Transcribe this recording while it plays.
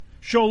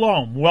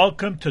Shalom,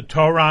 welcome to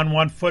Torah on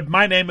One Foot.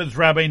 My name is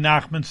Rabbi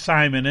Nachman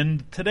Simon.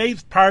 In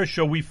today's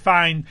parsha, we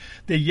find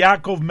that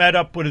Yaakov met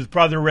up with his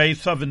brother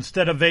Esav.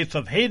 Instead of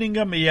Esav hating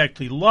him, he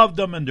actually loved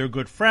him, and they're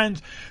good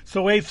friends.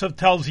 So Esav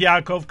tells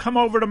Yaakov, come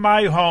over to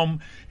my home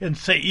in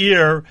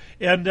Seir,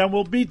 and then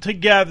we'll be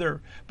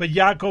together. But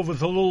Yaakov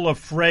was a little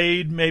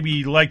afraid. Maybe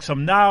he likes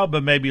him now,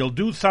 but maybe he'll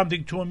do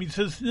something to him. He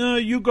says, no,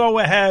 you go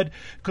ahead,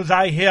 because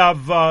I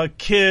have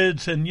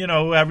kids, and,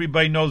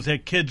 everybody knows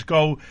that kids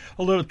go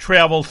a little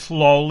travel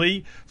slowly,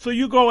 so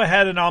you go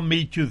ahead and I'll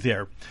meet you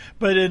there.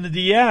 But in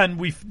the end,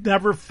 we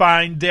never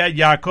find that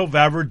Yaakov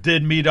ever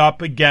did meet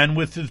up again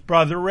with his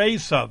brother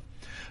Esav.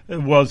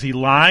 Was he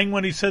lying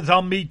when he says,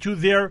 I'll meet you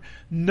there?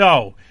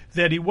 No,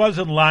 that he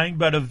wasn't lying,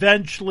 but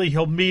eventually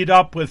he'll meet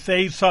up with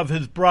Esav,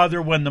 his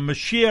brother, when the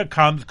Mashiach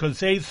comes,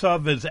 because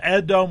Esav is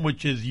Edom,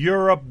 which is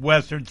Europe,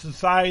 Western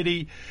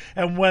society,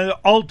 and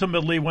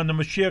ultimately when the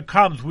Mashiach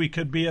comes, we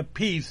could be at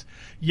peace.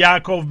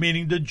 Yaakov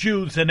meaning the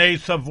Jews, and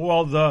Esav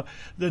all the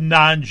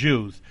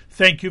non-Jews.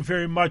 Thank you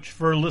very much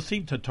for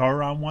listening to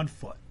Torah on One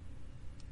Foot.